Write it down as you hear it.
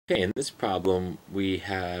Okay, in this problem we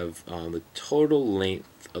have the total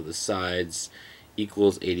length of the sides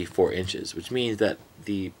equals 84 inches, which means that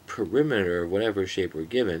the perimeter of whatever shape we're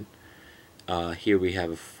given, here we have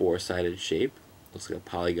a four-sided shape, looks like a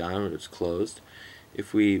polygon when it's closed.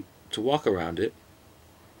 If we to walk around it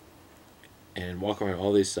and walk around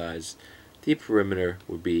all these sides, the perimeter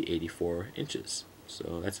would be 84 inches.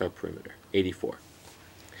 So that's our perimeter, 84.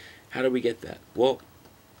 How do we get that? Well,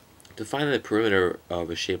 to find the perimeter of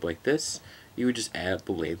a shape like this, you would just add up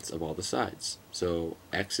the lengths of all the sides. So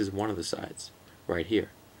x is one of the sides, right here.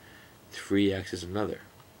 3x is another.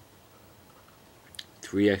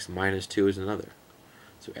 3x minus 2 is another.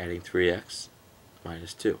 So adding 3x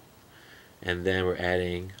minus 2. And then we're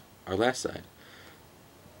adding our last side,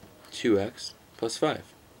 2x plus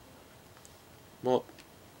 5. Well,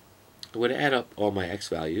 I'm going to add up all my x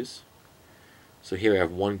values. So here I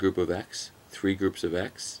have one group of x, three groups of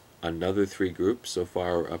x, another three groups. So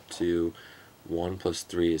far we're up to 1 plus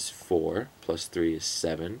 3 is 4, plus 3 is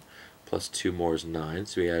 7, plus 2 more is 9.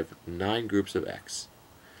 So we have 9 groups of x.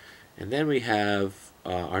 And then we have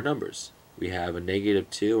our numbers. We have a negative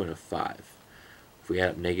 2 and a 5. If we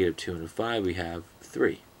add up negative 2 and a 5, we have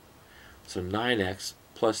 3. So 9x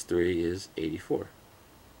plus 3 is 84.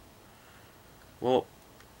 Well,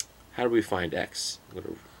 how do we find x? I'm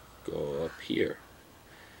going to go up here.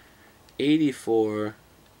 84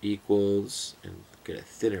 equals, and get a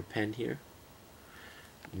thinner pen here,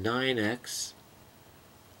 9x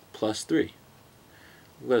plus 3.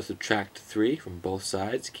 I'm going to subtract 3 from both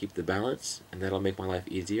sides, keep the balance, and that'll make my life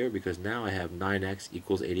easier because now I have 9x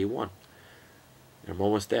equals 81. And I'm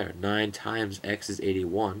almost there. 9 times x is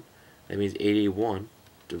 81. That means 81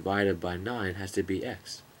 divided by 9 has to be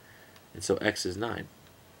x. And so x is 9.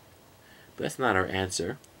 But that's not our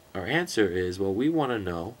answer. Our answer is, well, we want to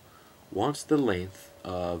know what's the length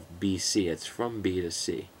of BC. It's from B to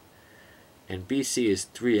C. And BC is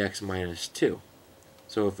 3x minus 2.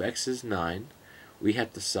 So if x is 9, we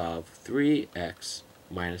have to solve 3x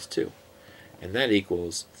minus 2. And that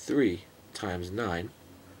equals 3 times 9,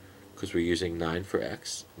 because we're using 9 for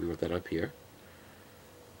x. We wrote that up here.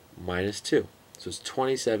 Minus 2. So it's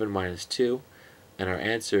 27 minus 2. And our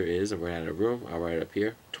answer is, and we're going to add a room, I'll write it up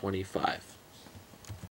here, 25.